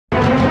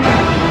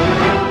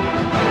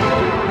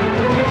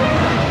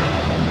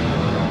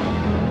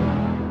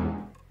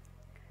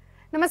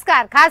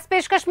नमस्कार। खास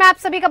पेशकश में आप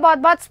सभी का बहुत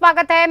बहुत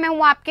स्वागत है। मैं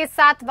हूं आपके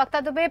साथ वक्ता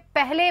दुबे।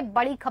 पहले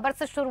बड़ी खबर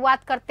से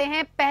शुरुआत करते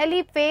हैं।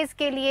 पहली फेज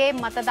के लिए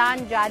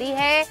मतदान जारी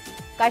है।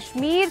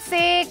 कश्मीर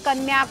से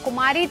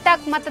कन्याकुमारी तक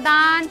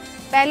मतदान।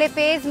 पहले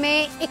फेज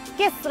में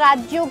 21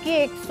 राज्यों की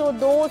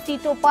 102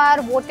 सीटों पर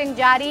वोटिंग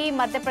जारी।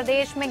 मध्य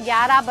प्रदेश में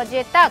 11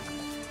 बजे तक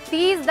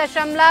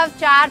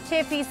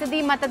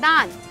 30.46%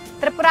 मतदान।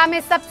 त्रिपुरा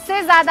में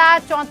सबसे ज्यादा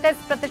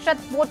 34%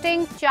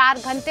 वोटिंग। 4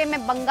 घंटे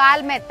में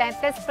बंगाल में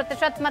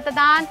 33%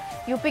 मतदान।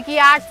 यूपी की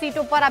 8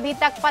 सीटों पर अभी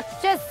तक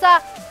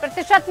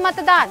 25%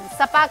 मतदान।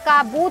 सपा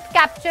का बूथ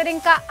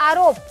कैप्चरिंग का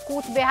आरोप।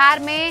 कूच बिहार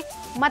में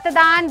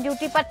मतदान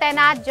ड्यूटी पर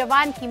तैनात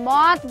जवान की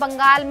मौत।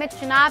 बंगाल में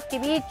चुनाव के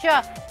बीच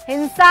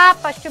हिंसा।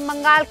 पश्चिम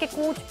बंगाल के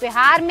कूच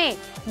बिहार में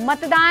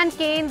मतदान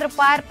केंद्र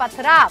पर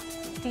पथराव।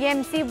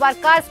 टीएमसी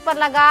वर्कर्स पर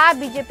लगा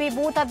बीजेपी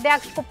बूथ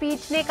अध्यक्ष को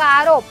पीटने का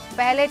आरोप।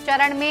 पहले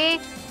चरण में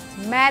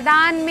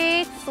मैदान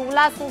में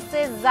 1600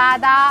 से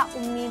ज्यादा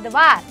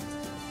उम्मीदवार।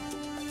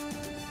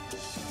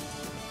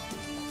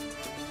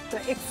 तो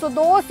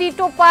 102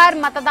 सीटों पर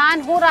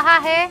मतदान हो रहा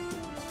है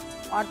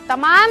और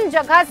तमाम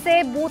जगह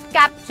से बूथ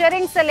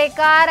कैप्चरिंग से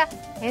लेकर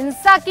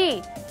हिंसा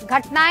की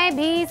घटनाएं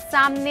भी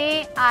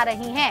सामने आ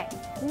रही हैं।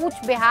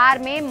 कूच बिहार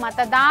में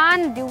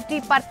मतदान ड्यूटी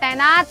पर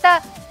तैनात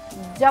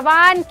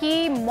जवान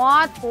की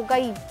मौत हो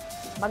गई।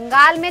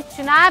 बंगाल में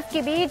चुनाव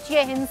के बीच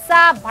ये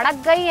हिंसा भड़क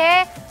गई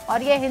है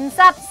और ये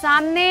हिंसा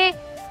सामने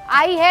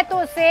आई है, तो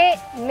उसे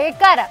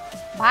लेकर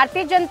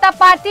भारतीय जनता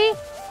पार्टी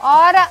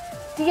और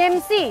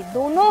टीएमसी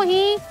दोनों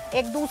ही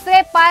एक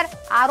दूसरे पर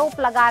आरोप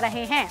लगा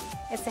रहे हैं।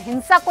 इस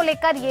हिंसा को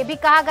लेकर यह भी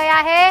कहा गया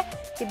है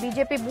कि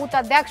बीजेपी बूथ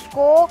अध्यक्ष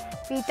को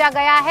पीटा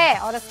गया है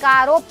और इसका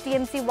आरोप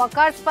टीएमसी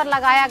वर्कर्स पर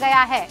लगाया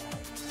गया है।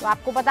 तो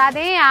आपको बता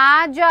दें,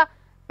 आज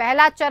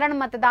पहला चरण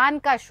मतदान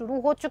का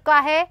शुरू हो चुका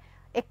है।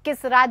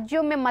 21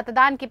 राज्यों में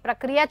मतदान की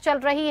प्रक्रिया चल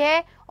रही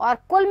है और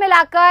कुल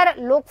मिलाकर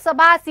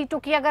लोकसभा सीटों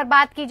की अगर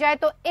बात की जाए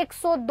तो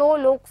 102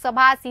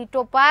 लोकसभा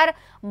सीटों पर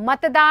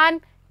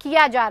मतदान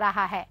किया जा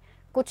रहा है।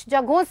 कुछ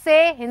जगहों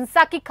से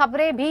हिंसा की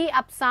खबरें भी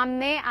अब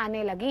सामने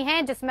आने लगी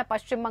हैं, जिसमें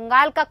पश्चिम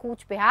बंगाल का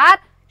कूच बिहार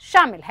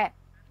शामिल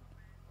है।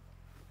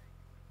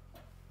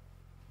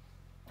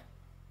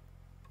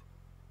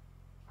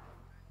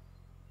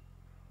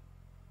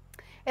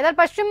 इधर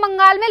पश्चिम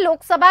बंगाल में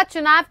लोकसभा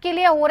चुनाव के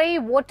लिए हो रही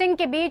वोटिंग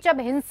के बीच अब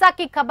हिंसा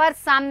की खबर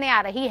सामने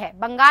आ रही है।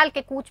 बंगाल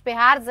के कूच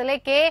बिहार जिले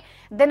के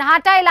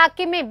दिनहाटा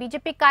इलाके में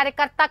बीजेपी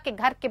कार्यकर्ता के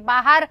घर के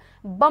बाहर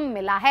बम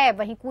मिला है।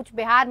 वहीं कूच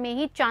बिहार में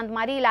ही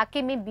चांदमारी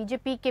इलाके में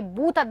बीजेपी के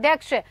बूथ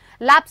अध्यक्ष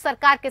लाभ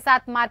सरकार के साथ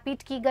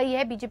मारपीट की गई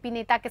है। बीजेपी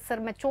नेता के सिर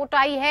में चोट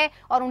आई है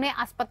और उन्हें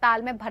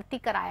अस्पताल में भर्ती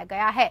कराया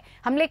गया है।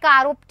 हमले का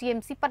आरोप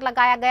टीएमसी पर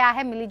लगाया गया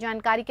है। मिली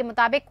जानकारी के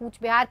मुताबिक कूच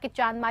बिहार के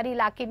चांदमारी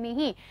इलाके में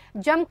ही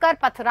जमकर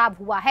पथराव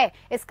हुआ है।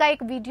 इसका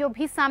एक वीडियो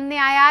भी सामने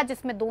आया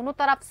जिसमें दोनों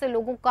तरफ से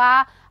लोगों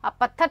का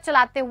पत्थर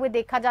चलाते हुए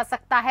देखा जा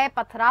सकता है।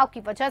 पथराव की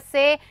वजह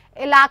से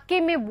इलाके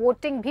में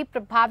वोटिंग भी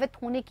प्रभावित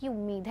होने की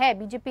उम्मीद है।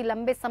 बीजेपी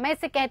लंबे समय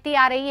से कहती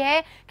आ रही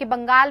है कि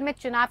बंगाल में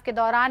चुनाव के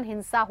दौरान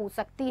हिंसा हो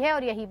सकती है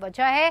और यही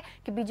वजह है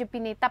कि बीजेपी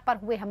नेता पर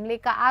हुए हमले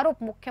का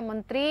आरोप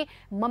मुख्यमंत्री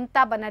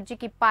ममता बनर्जी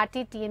की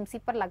पार्टी टीएमसी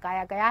पर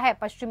लगाया गया है।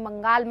 पश्चिम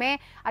बंगाल में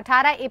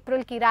 18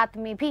 अप्रैल की रात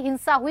में भी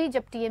हिंसा हुई,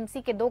 जब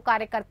टीएमसी के 2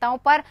 कार्यकर्ताओं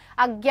पर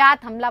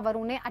अज्ञात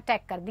हमलावरों ने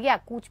अटैक कर दिया।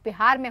 कूच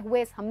बिहार में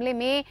हुए इस हमले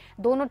में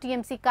दोनों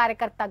टीएमसी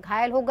कार्यकर्ता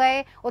घायल हो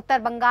गए। उत्तर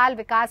बंगाल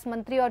विकास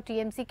मंत्री और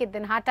टीएमसी के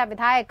दिनहाटा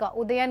विधायक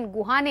उदयन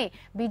गुहा ने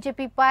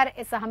बीजेपी पर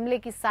इस हमले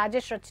की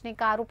साजिश रचने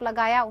का आरोप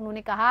लगाया।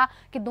 उन्होंने कहा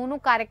कि दोनों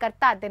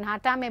कार्यकर्ता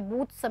दिनहाटा में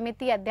बूथ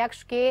समिति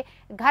अध्यक्ष के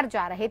घर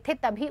जा रहे थे,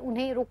 तभी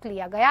उन्हें रोक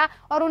लिया गया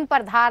और उन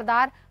पर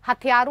धारदार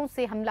हथियारों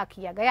से हमला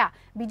किया गया।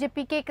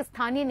 बीजेपी के एक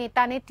स्थानीय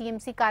नेता ने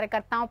टीएमसी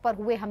कार्यकर्ताओं पर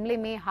हुए हमले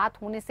में हाथ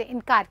होने से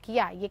इनकार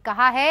किया। ये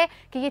कहा है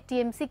कि ये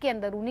टीएमसी की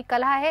अंदरूनी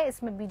कलह है,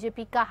 इसमें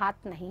बीजेपी का हाथ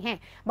नहीं है।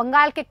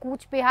 बंगाल के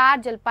कूच बिहार,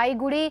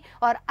 जलपाईगुड़ी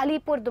और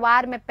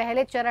अलीपुरद्वार में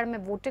पहले चरण में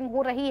वोटिंग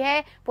हो रही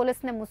है।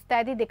 पुलिस ने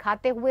मुस्तैदी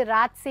दिखाते हुए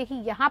रात से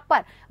ही यहां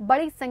पर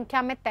बड़ी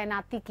संख्या में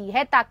तैनाती की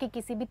है ताकि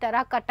किसी भी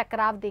तरह का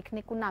टकराव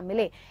देखने को ना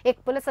मिले। एक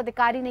पुलिस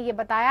अधिकारी ने यह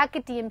बताया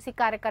कि टीएमसी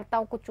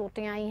कार्यकर्ताओं को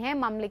चोटें आई हैं,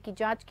 मामले की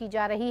जांच की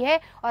जा रही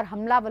है और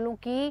हमलावरों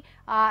की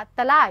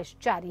तलाश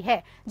जारी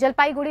है।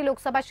 जलपाईगुड़ी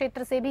लोकसभा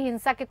क्षेत्र से भी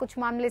हिंसा के कुछ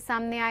मामले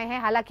सामने आए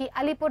हैं। हालांकि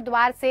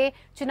अलीपुरद्वार से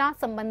चुनाव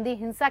संबंधी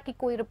हिंसा की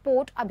कोई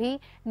रिपोर्ट अभी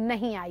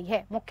नहीं आई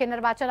है। मुख्य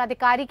निर्वाचन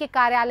अधिकारी के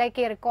कार्यालय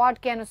के रिकॉर्ड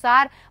के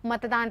अनुसार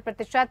मतदान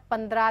प्रतिशत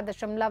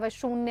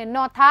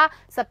 15.09 था।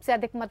 सबसे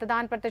अधिक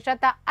मतदान प्रतिशत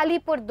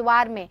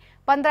अलीपुरद्वार में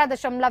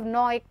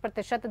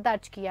 15.91%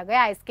 दर्ज किया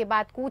गया। इसके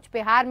बाद कूच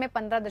बिहार में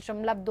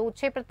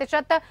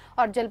 15.26%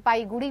 और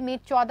जलपाईगुड़ी में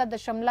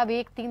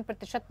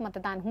 14.13%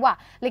 मतदान हुआ।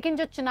 लेकिन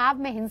जो चुनाव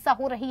में हिंसा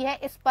हो रही है,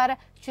 इस पर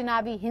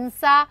चुनावी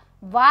हिंसा,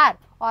 वार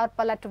और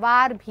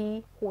पलटवार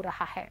भी हो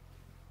रहा है।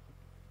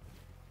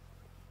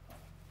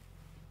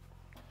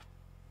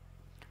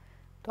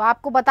 तो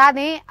आपको बता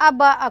दें,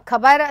 अब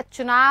खबर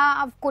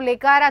चुनाव को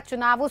लेकर,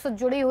 चुनावों से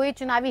जुड़ी हुई,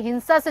 चुनावी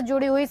हिंसा से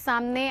जुड़ी हुई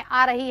सामने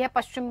आ रही है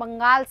पश्चिम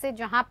बंगाल से,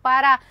 जहां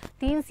पर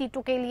 3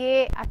 सीटों के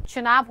लिए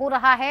चुनाव हो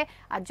रहा है।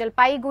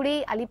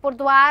 जलपाईगुड़ी,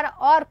 अलीपुरद्वार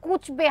और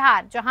कूच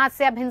बिहार, जहां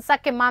से अब हिंसा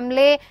के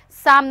मामले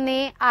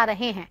सामने आ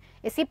रहे हैं।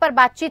 इसी पर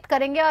बातचीत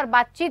करेंगे और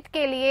बातचीत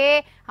के लिए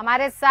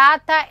हमारे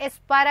साथ इस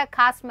पर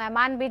खास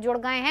मेहमान भी जुड़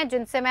गए हैं,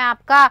 जिनसे मैं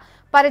आपका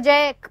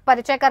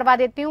परिचय करवा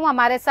देती हूं।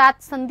 हमारे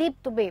साथ संदीप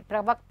दुबे,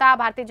 प्रवक्ता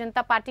भारतीय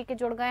जनता पार्टी के,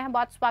 जुड़ गए हैं।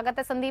 बहुत स्वागत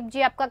है संदीप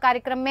जी आपका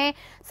कार्यक्रम में।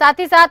 साथ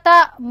ही साथ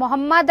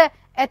मोहम्मद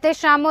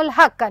एहतेशामुल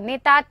हक,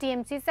 नेता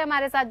टीएमसी से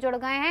हमारे साथ जुड़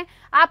गए हैं।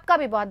 आपका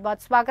भी बहुत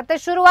बहुत स्वागत है।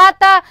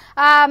 शुरुआत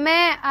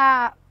मैं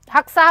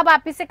हक साहब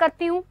आप ही से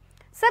करती हूँ।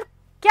 सर,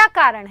 क्या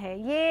कारण है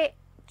ये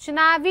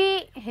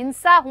चुनावी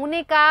हिंसा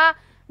होने का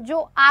जो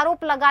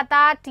आरोप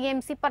लगातार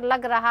टीएमसी पर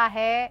लग रहा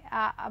है,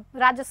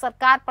 राज्य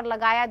सरकार पर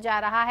लगाया जा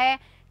रहा है?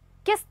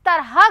 किस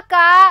तरह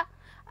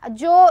का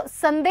जो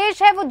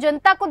संदेश है वो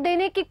जनता को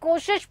देने की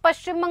कोशिश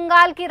पश्चिम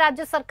बंगाल की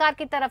राज्य सरकार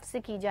की तरफ से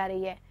की जा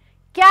रही है?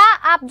 क्या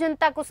आप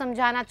जनता को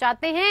समझाना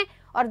चाहते हैं,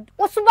 और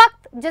उस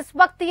वक्त जिस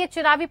वक्त ये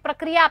चुनावी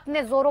प्रक्रिया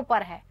अपने जोरों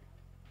पर है?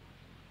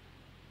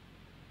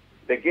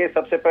 देखिए,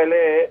 सबसे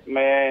पहले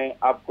मैं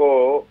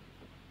आपको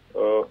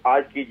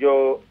आज की जो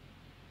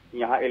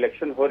यहाँ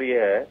इलेक्शन हो रही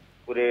है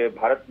पूरे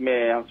भारत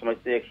में, हम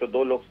समझते हैं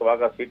 102 लोकसभा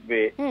का सीट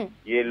में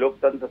ये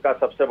लोकतंत्र का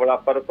सबसे बड़ा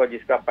पर्व है,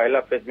 जिसका पहला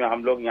फेज में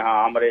हम लोग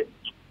यहाँ हमारे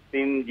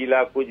 3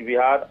 जिला कूच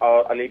बिहार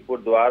और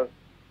अलीपुरद्वार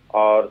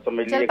और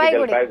समझ लीजिए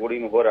जलपाईगुड़ी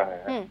में हो रहा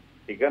है।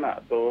 ठीक है ना।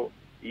 तो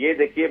ये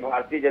देखिए,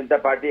 भारतीय जनता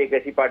पार्टी एक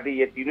ऐसी पार्टी,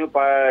 ये तीनों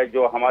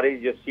जो हमारी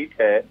जो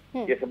सीट है,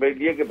 ये समझ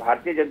लिए कि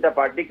भारतीय जनता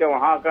पार्टी का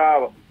वहाँ का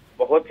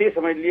बहुत ही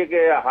समझ लिए कि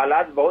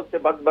हालात बहुत से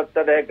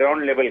बदतर है,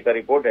 ग्राउंड लेवल का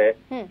रिपोर्ट है,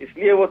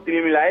 इसलिए वो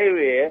तिलमिलाए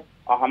हुए है।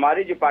 और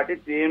हमारी जो पार्टी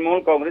तृणमूल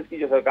कांग्रेस की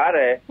जो सरकार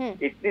है,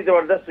 इतनी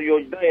जबरदस्त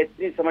योजना,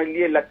 इतनी समझ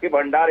लिए लक्की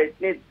भंडार,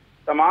 इतनी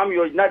तमाम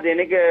योजना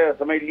देने के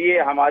समझ लिए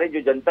हमारी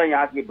जो जनता,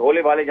 यहाँ की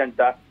भोले भाले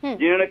जनता,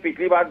 जिन्होंने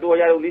पिछली बार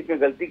 2019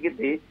 में गलती की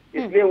थी,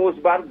 इसलिए वो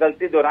उस बार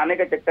गलती दोहराने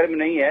के चक्कर में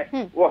नहीं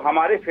है, वो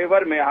हमारे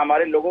फेवर में,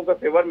 हमारे लोगों के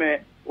फेवर में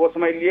वो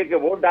समझ लिए कि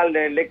वोट डाल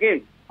रहे हैं।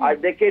 लेकिन आज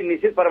देखिए,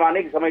 निश्चित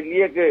परवाने की समझ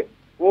लिए कि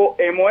वो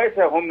एमओएस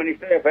है, होम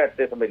मिनिस्टर अफेयर्स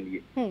से समझ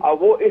लिए, और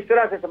वो इस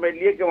तरह से समझ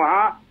लिए कि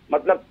वहाँ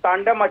मतलब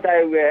तांडव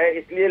मचाए हुए है,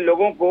 इसलिए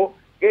लोगों को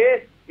के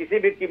किसी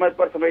भी कीमत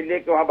पर समझ लिए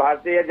कि वहाँ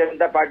भारतीय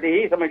जनता पार्टी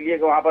ही समझ लिए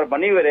कि वहाँ पर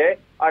बनी हुए रहे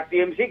और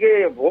टीएमसी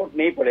के वोट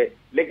नहीं पड़े।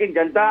 लेकिन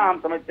जनता, हम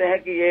समझते हैं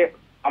कि ये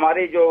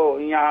हमारी जो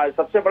यहाँ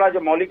सबसे बड़ा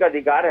जो मौलिक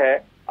अधिकार है,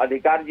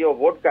 अधिकार जो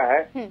वोट का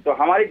है, तो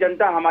हमारी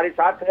जनता हमारे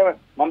साथ है,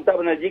 ममता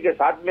बनर्जी के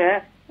साथ में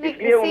है,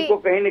 इसलिए उनको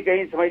कहीं न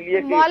कहीं समझ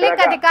लिए कि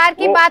मौलिक अधिकार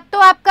की बात तो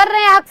आप कर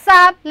रहे हैं हक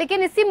साहब,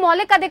 लेकिन इसी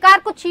मौलिक अधिकार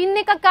को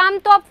छीनने का काम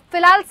तो अब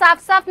फिलहाल साफ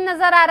साफ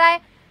नजर आ रहा है।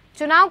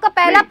 चुनाव का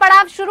पहला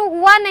पड़ाव शुरू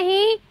हुआ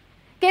नहीं,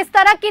 किस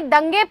तरह की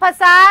दंगे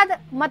फसाद,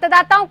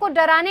 मतदाताओं को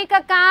डराने का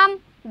काम,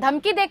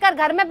 धमकी देकर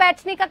घर में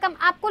बैठने का काम,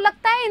 आपको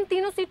लगता है इन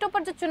तीनों सीटों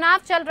पर जो चुनाव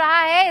चल रहा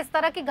है, इस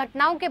तरह की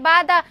घटनाओं के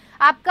बाद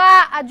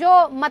आपका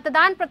जो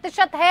मतदान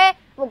प्रतिशत है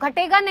वो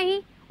घटेगा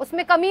नहीं,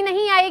 उसमें कमी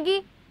नहीं आएगी?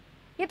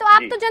 ये तो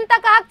आप तो जनता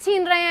का हक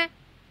छीन रहे हैं।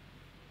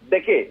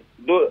 देखिए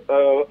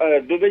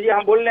दुबे जी,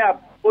 हम बोल रहे हैं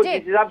आपको,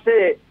 जिस हिसाब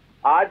से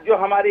आज जो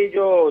हमारी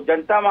जो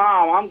जनता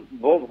वहाँ आवाम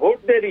वोट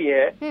दे रही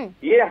है,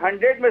 ये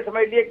 100 में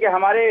समझ लिए कि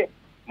हमारे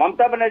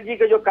ममता बनर्जी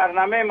के जो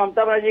कारनामे,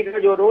 ममता बनर्जी का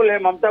जो रोल है,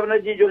 ममता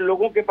बनर्जी जो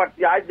लोगों के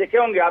प्रति, आज देखे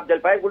होंगे आप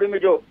जलपाईगुड़ी में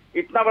जो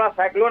इतना बड़ा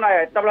साइक्लोन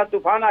आया, इतना बड़ा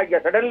तूफान आ गया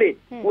सडनली,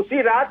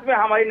 उसी रात में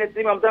हमारी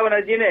नेत्री ममता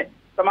बनर्जी ने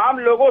तमाम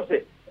लोगों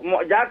से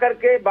जा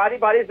करके बारी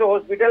बारी से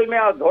हॉस्पिटल में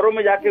और घरों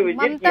में जाके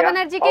विजिट किया,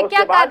 और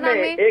उसके बाद में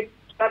एक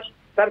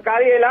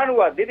सरकारी ऐलान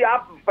हुआ। दीदी,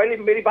 आप पहले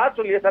मेरी बात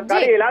सुनिए,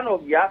 सरकारी ऐलान हो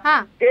गया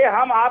कि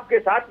हम आपके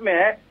साथ में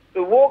हैं।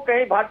 तो वो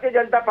कहीं भारतीय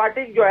जनता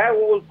पार्टी जो है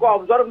वो उसको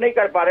ऑब्जर्व नहीं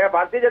कर पा रहे हैं।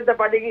 भारतीय जनता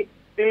पार्टी की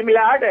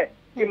तिलमिलाहट है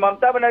कि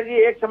ममता बनर्जी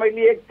एक समझ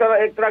ली, एक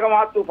तरह का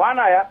वहाँ तूफान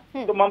आया,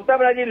 तो ममता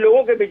बनर्जी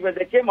लोगों के बीच में,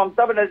 देखिए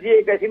ममता बनर्जी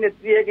एक ऐसी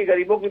नेत्री है कि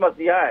गरीबों की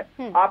मसीहा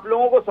है, आप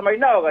लोगों को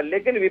समझना होगा।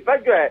 लेकिन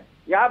विपक्ष जो है,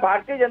 यहाँ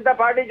भारतीय जनता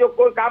पार्टी जो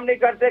कोई काम नहीं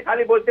करते,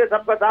 खाली बोलते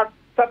सबका साथ,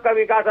 सबका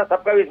विकास है,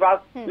 सबका विश्वास,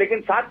 लेकिन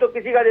साथ तो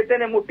किसी का देते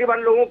नहीं, मुट्ठी भर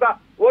लोगों का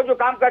वो जो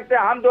काम करते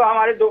हैं, हम दो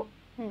हमारे दो।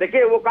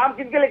 देखिए वो काम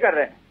किनके लिए कर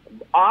रहे हैं?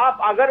 आप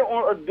अगर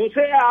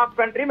दूसरे आप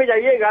कंट्री में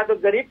जाइएगा तो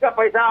गरीब का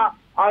पैसा,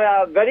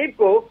 गरीब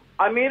को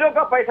अमीरों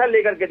का पैसा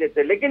लेकर के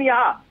देते, लेकिन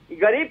यहाँ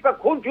गरीब का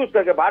खून चूस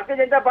करके भारतीय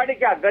जनता पार्टी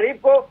क्या गरीब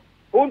को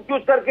खून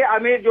चूस करके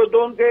अमीर जो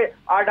दो उनके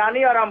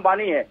अडानी और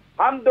अंबानी है,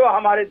 हम दो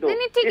हमारे दो,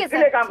 इसके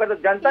लिए काम करते।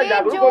 जनता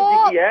जागरूक हो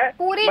चुकी है।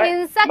 पूरी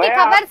हिंसा की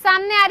खबर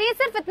सामने आ रही है,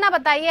 सिर्फ इतना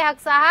बताइए हक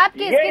साहब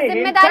कि इसकी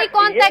जिम्मेदारी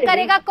कौन तय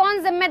करेगा,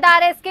 कौन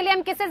जिम्मेदार है इसके लिए,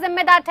 हम किसे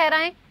जिम्मेदार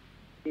ठहराएं?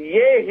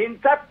 ये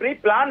हिंसा प्री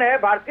प्लान है,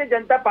 भारतीय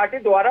जनता पार्टी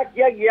द्वारा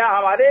किया गया।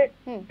 हमारे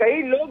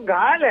कई लोग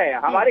घायल है,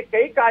 हमारे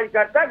कई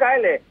कार्यकर्ता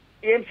घायल है,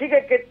 टीएमसी के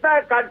कितना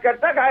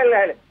कार्यकर्ता घायल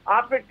है।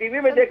 आपने टीवी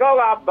में देखा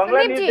होगा, आप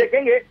बंगला न्यूज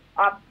देखेंगे,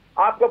 आप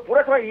आपको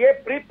पूरा समझ, ये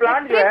प्री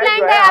प्लान जो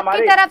है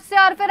आपकी तरफ से,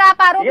 और फिर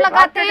आप आरोप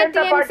लगाते हैं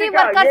टीएमसी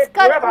वर्कर्स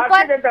पर।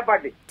 भारतीय जनता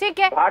पार्टी, ठीक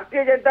है,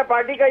 भारतीय जनता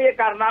पार्टी का ये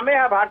कारनामे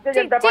है। भारतीय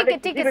जनता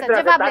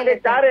पार्टी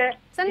चाह रहे हैं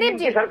संदीप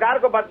जी सरकार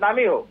को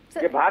बदनामी हो,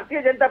 ये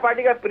भारतीय जनता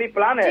पार्टी का प्री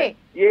प्लान है,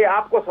 ये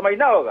आपको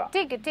समझना होगा।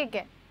 ठीक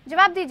है,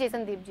 जवाब दीजिए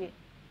संदीप जी।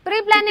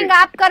 प्री प्लानिंग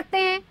आप करते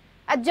हैं,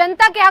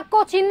 जनता के हक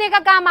को छीनने का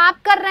काम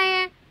आप कर रहे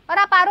हैं, और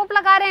आप आरोप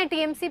लगा रहे हैं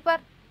टीएमसी पर।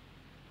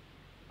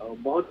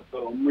 बहुत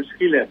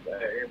मुश्किल है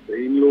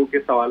इन लोगों के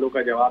सवालों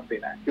का जवाब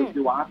देना है, क्योंकि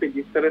वहाँ पे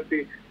जिस तरह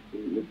से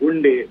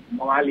गुंडे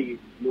मवाली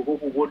लोगों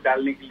को वोट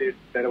डालने के लिए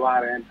डरवा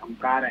रहे हैं,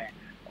 धमका रहे हैं,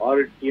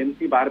 और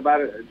टीएमसी बार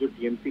बार जो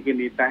टीएमसी के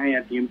नेता हैं या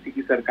टीएमसी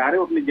की सरकार है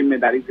वो अपनी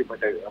जिम्मेदारी से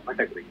भटक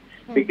रही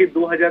है। देखिए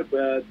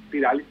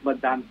 2043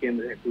 मतदान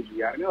केंद्र है कुछ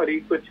बिहार में, और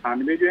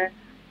 196 जो है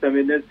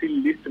संवेदनशील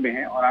लिस्ट में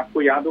है। और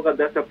आपको याद होगा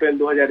 10 अप्रैल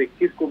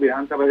 2021 को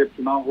विधानसभा जब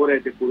चुनाव हो रहे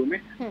थे पूर्व में,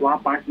 तो वहाँ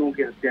 5 लोगों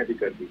की हत्या भी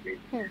कर दी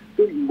गई।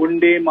 तो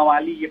गुंडे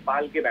मवाली ये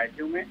पाल के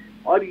बैठे हुए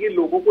हैं और ये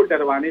लोगों को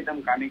डरवाने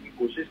धमकाने की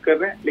कोशिश कर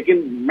रहे हैं।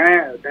 लेकिन मैं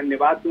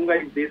धन्यवाद दूंगा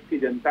इस देश की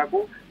जनता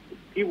को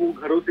कि वो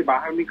घरों से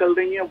बाहर निकल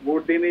रही हैं,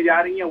 वोट देने जा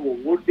रही हैं, वो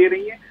वोट दे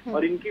रही हैं,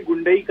 और इनकी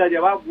गुंडई का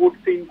जवाब वोट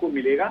से इनको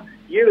मिलेगा।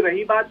 ये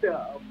रही बात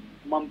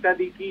ममता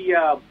दी की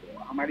या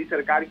हमारी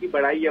सरकार की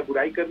बड़ाई या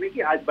बुराई करने की,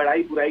 आज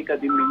बड़ाई बुराई का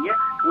दिन नहीं है,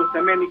 वो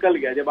समय निकल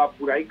गया जब आप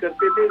बुराई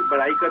करते थे,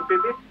 बड़ाई करते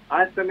थे।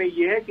 आज समय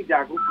ये है कि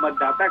जागरूक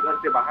मतदाता घर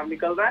से बाहर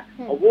निकल रहा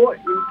है, और वो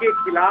इनके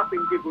खिलाफ,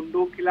 इनके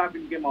गुंडों के खिलाफ,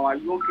 इनके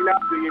मवालियों के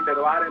खिलाफ जो ये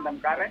डरवा रहे हैं,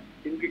 धमका रहे हैं,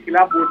 इनके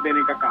खिलाफ वोट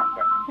देने का काम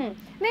कर रहे हैं।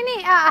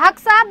 नहीं, हक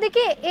साहब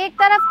देखिए, एक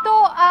तरफ तो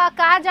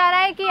कहा जा रहा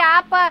है कि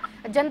आप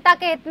जनता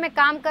के हित में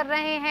काम कर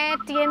रहे हैं,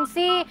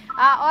 टीएमसी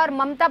और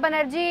ममता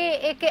बनर्जी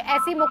एक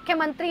ऐसी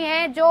मुख्यमंत्री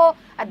हैं जो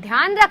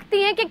ध्यान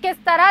रखती हैं कि किस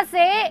तरह से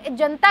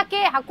जनता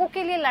के हकों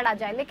के लिए लड़ा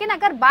जाए। लेकिन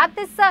अगर बात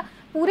इस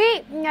पूरी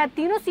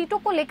तीनों सीटों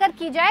को लेकर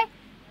की जाए,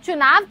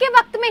 चुनाव के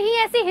वक्त में ही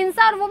ऐसी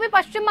हिंसा, और वो भी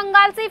पश्चिम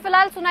बंगाल से ही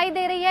फिलहाल सुनाई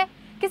दे रही है,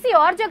 किसी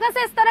और जगह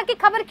से इस तरह की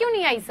खबर क्यों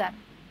नहीं आई सर?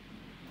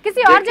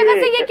 किसी और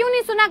जगह से ये क्यों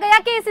नहीं सुना गया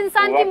कि इस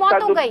इंसान की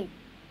मौत हो गई?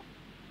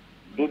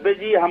 दुबे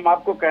जी, हम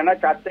आपको कहना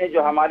चाहते हैं,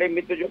 जो हमारे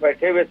मित्र जो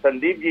बैठे हुए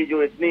संदीप जी,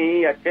 जो इतनी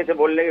ही अच्छे से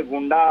बोलने के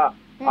गुंडा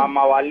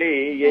मवाली,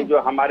 ये जो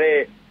हमारे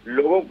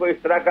लोगों को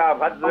इस तरह का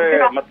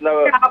अभद्र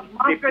मतलब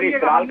टिप्पणी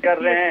इस्तेमाल कर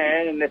रहे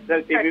हैं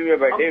नेशनल टीवी में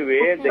बैठे हुए।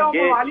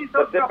 देखिए,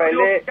 सबसे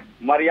पहले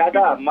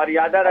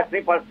मर्यादा रखनी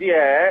पड़ती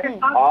है,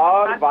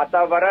 और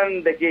वातावरण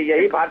देखिए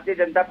यही भारतीय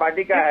जनता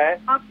पार्टी का है।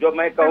 जो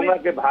मैं कहूंगा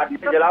कि भारतीय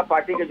जनता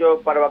पार्टी के जो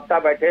प्रवक्ता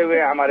बैठे हुए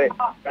हैं हमारे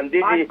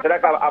संदीप जी, इस तरह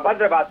का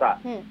अभद्र भाषा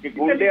कि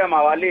गुंडे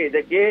मवाली,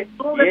 देखिए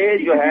ये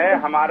जो है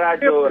हमारा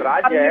जो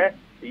राज्य है,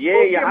 ये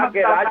यहाँ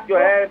के राज्य जो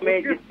है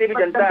में जितनी भी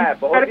जनता है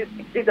बहुत ही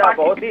शिक्षित है,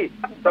 बहुत ही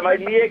समझ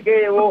लिए कि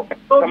वो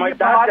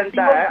समझदार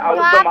जनता है। और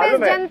तो आप इस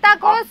जनता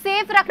को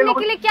सेफ रखने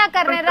के लिए क्या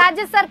कर रहे हैं?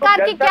 राज्य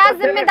सरकार की क्या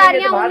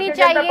जिम्मेदारियां होनी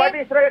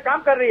चाहिए? इस तरह का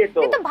काम कर रही है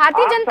तो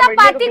भारतीय जनता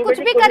पार्टी कुछ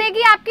भी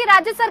करेगी, आपकी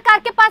राज्य सरकार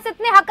के पास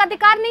इतने हक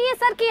अधिकार नहीं है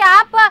सर कि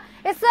आप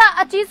इस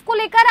चीज को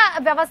लेकर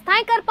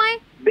व्यवस्थाएं कर पाए।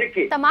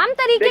 देखिए तमाम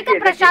तरीके का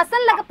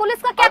प्रशासन,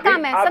 पुलिस का क्या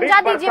काम है,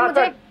 समझा दीजिए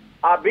मुझे।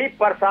 अभी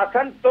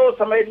प्रशासन तो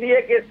समझ लिए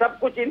कि सब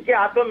कुछ इनके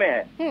हाथों में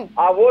है,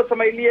 और वो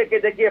समझ लिए कि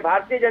देखिए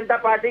भारतीय जनता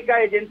पार्टी का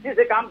एजेंसी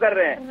से काम कर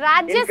रहे हैं।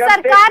 राज्य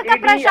सरकार का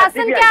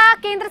प्रशासन क्या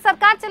केंद्र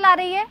सरकार चला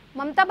रही है?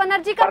 ममता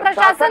बनर्जी का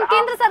प्रशासन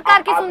केंद्र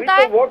सरकार की सुनता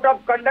है। वोट ऑफ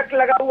कंडक्ट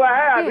लगा हुआ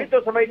है, अभी तो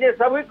समझिए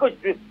सभी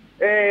कुछ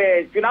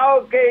चुनाव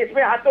के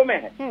इसमें हाथों में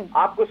है।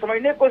 आपको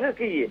समझने की कोशिश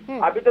कीजिए,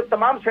 अभी तो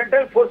तमाम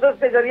सेंट्रल फोर्सेस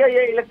के जरिए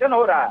ये इलेक्शन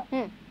हो रहा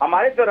है।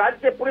 हमारे तो राज्य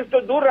के पुलिस तो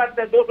दूर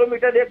रहते हैं, 200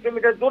 मीटर 100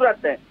 मीटर दूर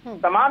रहते हैं।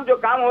 तमाम जो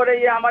काम हो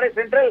रही है हमारे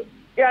सेंट्रल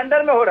के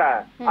अंडर में हो रहा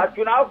है, और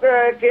चुनाव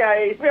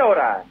के इसमें हो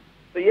रहा है।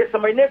 तो ये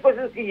समझने की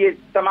कोशिश कीजिए,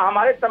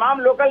 हमारे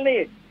तमाम लोकल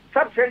नहीं,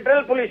 सब सेंट्रल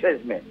पुलिस है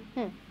इसमें।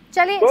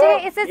 चलिए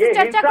इससे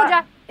चर्चा को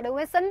जाते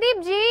हुए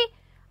संदीप जी,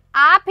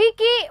 आप ही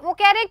की वो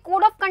कह रहे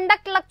कोड ऑफ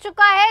कंडक्ट लग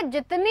चुका है,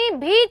 जितनी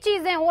भी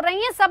चीजें हो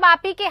रही हैं सब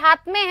आप ही के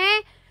हाथ में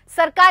हैं।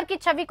 सरकार की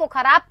छवि को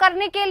खराब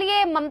करने के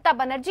लिए, ममता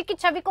बनर्जी की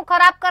छवि को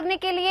खराब करने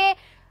के लिए,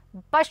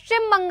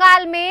 पश्चिम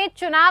बंगाल में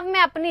चुनाव में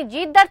अपनी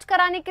जीत दर्ज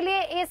कराने के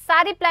लिए ये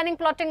सारी प्लानिंग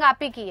प्लॉटिंग आप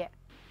ही की है।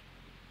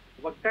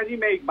 वक्ता जी,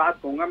 मैं एक बात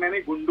कहूंगा, मैंने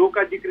गुंडों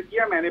का जिक्र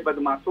किया, मैंने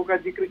बदमाशों का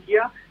जिक्र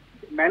किया,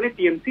 मैंने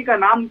टीएमसी का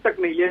नाम तक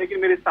नहीं लिया,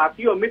 लेकिन मेरे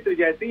साथी और मित्र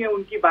जैसे ही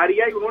उनकी बारी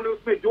आई उन्होंने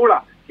उसमें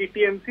जोड़ा कि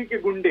टीएमसी के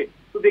गुंडे।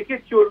 तो देखिए,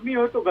 चोरनी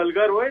हो तो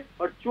गलगर होए,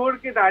 और चोर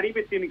के दाढ़ी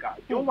में तिनका,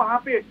 जो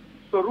वहाँ पे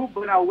स्वरूप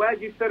बना हुआ है,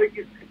 जिस तरह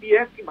की स्थिति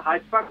है कि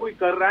भाजपा कोई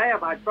कर रहा है या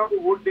भाजपा को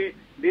वोट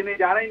देने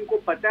जा रहा है, इनको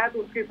पता है, तो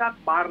उसके साथ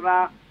मारना,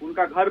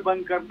 उनका घर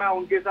बंद करना,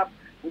 उनके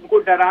साथ उनको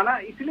डराना।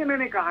 इसलिए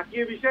मैंने कहा कि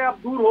ये विषय अब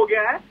दूर हो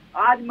गया है।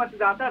 आज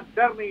मतदाता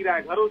डर नहीं रहा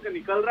है, घरों से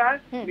निकल रहा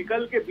है,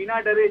 निकल के बिना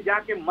डरे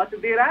जाके मत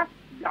दे रहा है,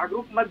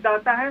 जागरूक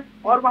मतदाता है,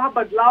 और वहाँ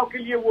बदलाव के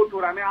लिए वोट हो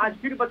रहा है। मैं आज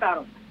फिर बता रहा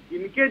हूँ,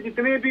 इनके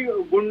जितने भी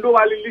गुंडों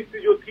वाली लिस्ट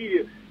जो थी,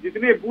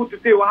 जितने बूथ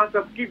थे, वहाँ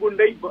सबकी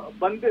गुंडई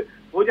बंद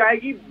हो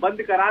जाएगी,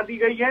 बंद करा दी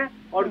गई है,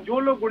 और जो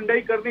लोग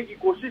गुंडई करने की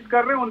कोशिश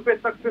कर रहे हैं उन पे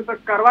सख्त से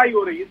सख्त कार्रवाई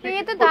हो रही है। तो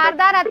ये तो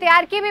धारदार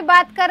हथियार की भी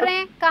बात कर रहे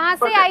हैं, कहाँ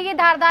से आई ये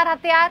धारदार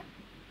हथियार?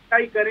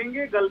 तानाशाही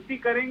करेंगे, गलती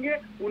करेंगे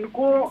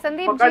उनको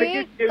संदीप पकड़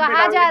जी, के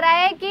कहा जा रहा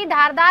है कि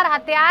धारदार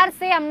हथियार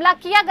से हमला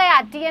किया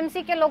गया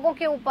टीएमसी के लोगों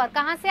के ऊपर।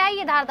 कहां से आई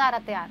ये धारदार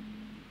हथियार?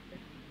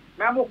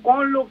 मैम वो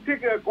कौन लोग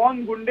थे,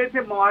 कौन गुंडे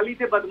थे, मवाली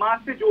थे, बदमाश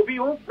थे, जो भी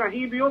हो,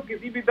 कहीं भी हो,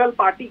 किसी भी दल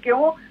पार्टी के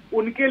हो,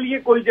 उनके लिए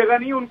कोई जगह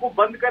नहीं, उनको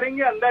बंद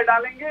करेंगे, अंदर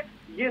डालेंगे।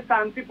 ये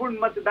शांतिपूर्ण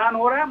मतदान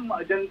हो रहा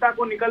है, जनता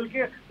को निकल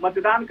के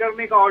मतदान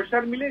करने का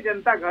अवसर मिले,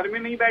 जनता घर में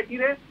नहीं बैठी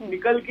रहे,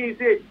 निकल के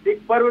इसे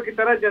एक पर्व की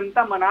तरह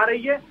जनता मना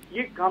रही है।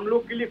 ये हम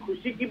लोग के लिए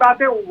खुशी की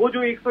बात है। वो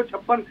जो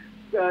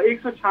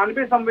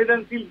 196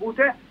 संवेदनशील बूथ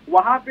है,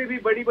 वहां पे भी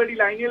बड़ी बड़ी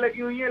लाइनें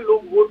लगी हुई है,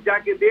 लोग वोट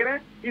जाके दे रहे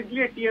हैं।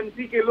 इसलिए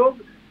टीएमसी के लोग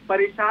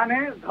परेशान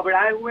हैं,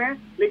 घबराए हुए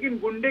हैं। लेकिन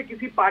गुंडे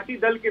किसी पार्टी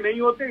दल के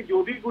नहीं होते।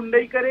 जो भी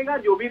गुंडई करेगा,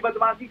 जो भी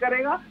बदमाशी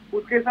करेगा,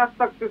 उसके साथ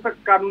सख्त से सख्त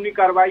कानूनी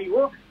कार्रवाई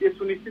हो, ये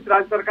सुनिश्चित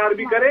राज्य सरकार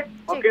भी करे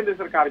और केंद्र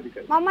सरकार भी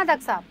करे। मोहम्मद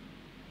हक साहब,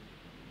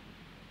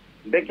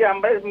 देखिए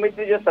अम्बेश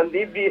मित्र जो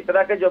संदीप जी इस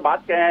तरह के जो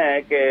बात कहे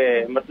हैं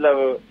कि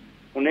मतलब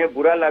उन्हें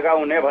बुरा लगा,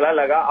 उन्हें भला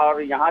लगा,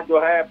 और यहाँ जो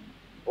है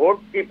वोट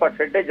की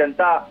परसेंटेज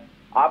जनता,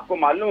 आपको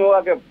मालूम होगा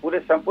कि पूरे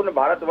संपूर्ण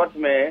भारतवर्ष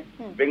में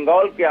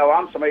बंगाल की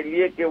आवाम समझ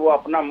लिए कि वो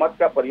अपना मत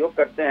का प्रयोग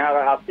करते हैं,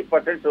 और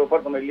 80% से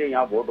ऊपर समझ लिए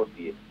यहाँ वोट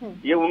होती है।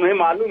 ये उन्हें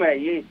मालूम है,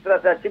 ये इस तरह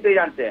से अच्छी तरह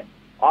जानते हैं।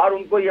 और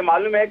उनको ये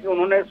मालूम है कि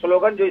उन्होंने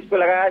स्लोगन जो इसको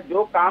लगाया,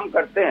 जो काम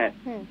करते हैं,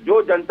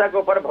 जो जनता के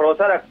ऊपर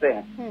भरोसा रखते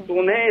हैं, तो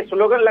उन्हें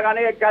स्लोगन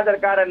लगाने का क्या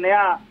दरकार है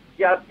नया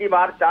कि आपकी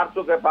बार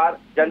 400 के पार।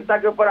 जनता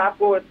के ऊपर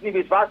आपको इतनी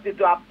विश्वास थी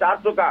तो आप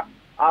 400 का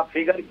आप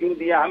फिगर क्यों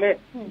दिया? हमें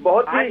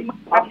बहुत ही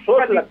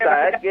अफसोस लगता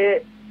है कि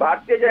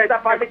भारतीय जनता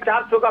पार्टी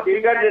 400 का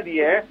फिगर दे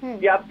दिए हैं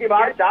कि आपकी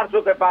बार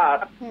 400 के पार।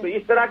 तो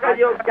इस तरह का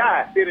जो क्या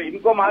है,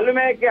 इनको मालूम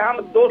है कि हम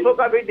 200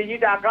 का भी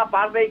डिजिट आंकड़ा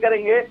पार नहीं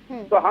करेंगे।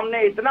 तो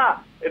हमने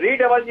इतना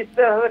रीडबल, जिस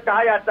तरह से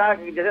कहा जाता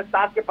है जैसे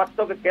 7 के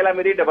पत्तों के केला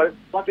में रीडबल,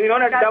 तो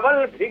इन्होंने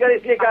डबल फिगर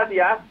इसलिए कह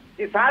दिया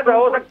कि शायद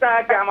हो सकता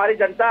है कि हमारी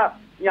जनता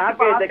यहाँ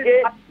पे,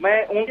 देखिए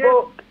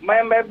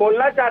मैं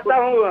बोलना चाहता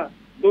हूँ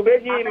दुबे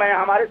जी, मैं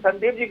हमारे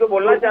संदीप जी को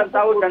बोलना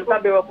चाहता हूँ, जनता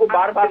बेवकूफ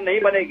बार बार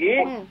नहीं बनेगी।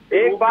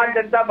 एक बार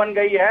जनता बन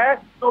गई है,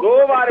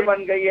 2 बार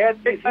बन गई है,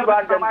 तीसरी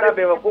बार जनता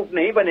बेवकूफ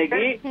नहीं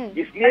बनेगी।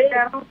 इसलिए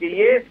कि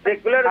ये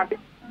सेकुलर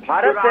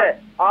भारत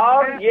है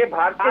और ये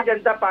भारतीय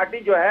जनता पार्टी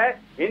जो है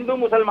हिंदू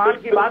मुसलमान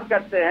की बात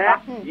करते हैं,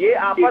 ये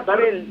आपस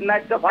में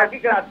नाइतफाकी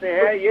कराते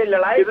हैं, ये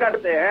लड़ाई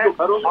करते हैं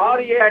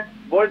और ये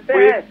बोलते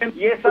हैं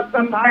ये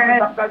सबका साथ है,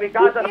 सबका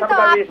विकास है,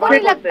 सबका विश्वास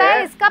करते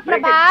हैं। इसका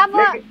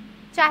प्रभाव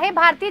चाहे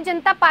भारतीय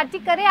जनता पार्टी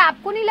करे,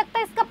 आपको नहीं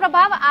लगता इसका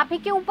प्रभाव आप ही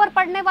के ऊपर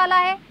पड़ने वाला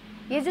है?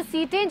 ये जो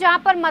सीटें जहां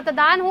पर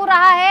मतदान हो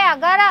रहा है,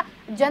 अगर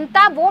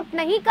जनता वोट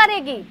नहीं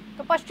करेगी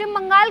तो पश्चिम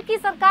बंगाल की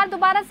सरकार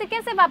दोबारा से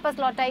कैसे वापस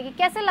लौट आएगी?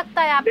 कैसे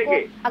लगता है आपको?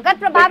 अगर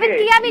प्रभावित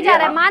किया भी जा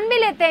रहा है, मान भी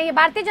लेते हैं ये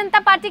भारतीय जनता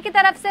पार्टी की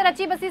तरफ से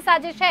रची बसी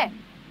साजिश है,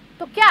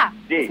 तो क्या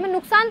इसमें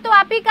नुकसान तो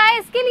आप ही का है?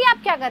 इसके लिए आप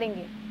क्या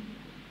करेंगे?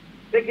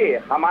 देखिए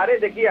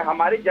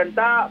हमारी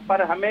जनता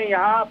पर हमें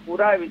यहाँ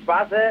पूरा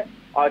विश्वास है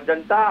और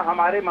जनता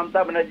हमारे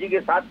ममता बनर्जी के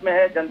साथ में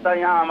है, जनता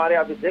यहाँ हमारे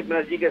अभिषेक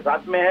बनर्जी के साथ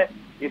में है।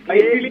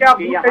 इसलिए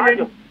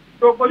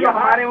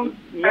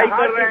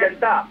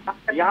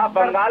यहाँ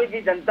बंगाल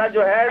की जनता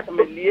जो है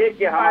समझ लिए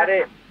कि हमारे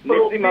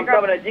नेत्री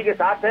ममता बनर्जी के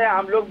साथ है,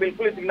 हम लोग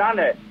बिल्कुल इत्मीनान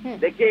है।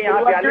 देखिए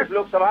यहाँ 42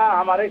 लोकसभा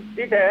हमारे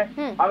सीट है,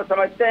 हम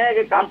समझते हैं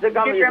कि कम से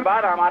कम इस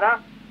बार हमारा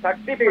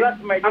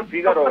 30+ मैजिक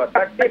फिगर होगा,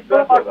 30+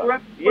 होगा।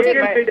 ये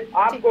मैं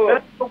आपको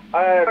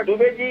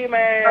दुबे जी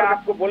मैं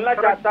आपको बोलना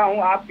चाहता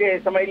हूँ आपके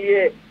समझ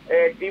लिए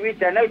टीवी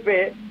चैनल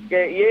पे कि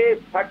ये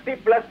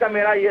 30+ का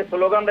मेरा ये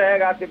स्लोगन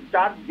रहेगा कि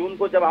 4 जून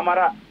को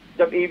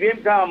जब ईवीएम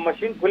का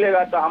मशीन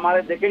खुलेगा तो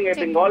हमारे देखेंगे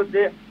बंगाल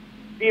से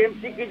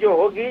टीएमसी की जो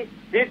होगी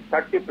सीट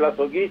 30+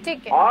 होगी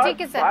और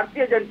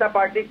भारतीय जनता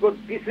पार्टी को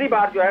तीसरी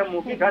बार जो है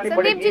मुंह की खानी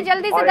पड़ेगी। संदीप जी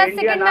जल्दी से 10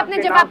 सेकंड में अपने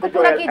जवाब को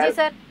पूरा कीजिए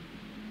सर।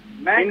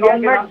 मैं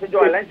कहूँगा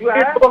जो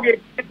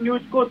एपीएन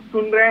न्यूज को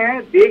सुन रहे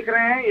हैं, देख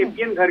रहे हैं,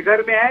 एपीएन घर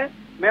घर में है,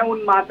 मैं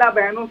उन माता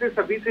बहनों से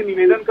सभी से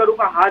निवेदन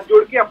करूंगा हाथ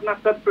जोड़ के अपना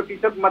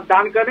 100%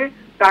 मतदान करें,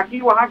 ताकि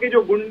वहां के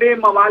जो गुंडे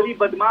मवाली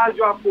बदमाश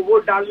जो आपको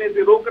वोट डालने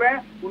से रोक रहे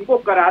हैं उनको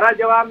करारा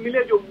जवाब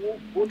मिले। जो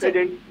बूथ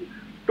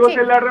एजेंटों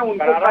से लड़ रहे हैं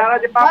उनको करारा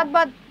जवाब।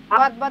 बहुत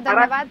बहुत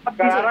धन्यवाद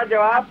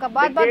आपका,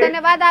 बहुत बहुत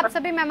धन्यवाद आप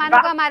सभी मेहमानों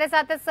का हमारे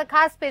साथ इस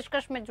खास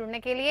पेशकश में जुड़ने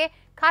के लिए।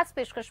 खास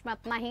पेशकश में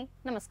अपना ही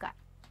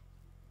नमस्कार।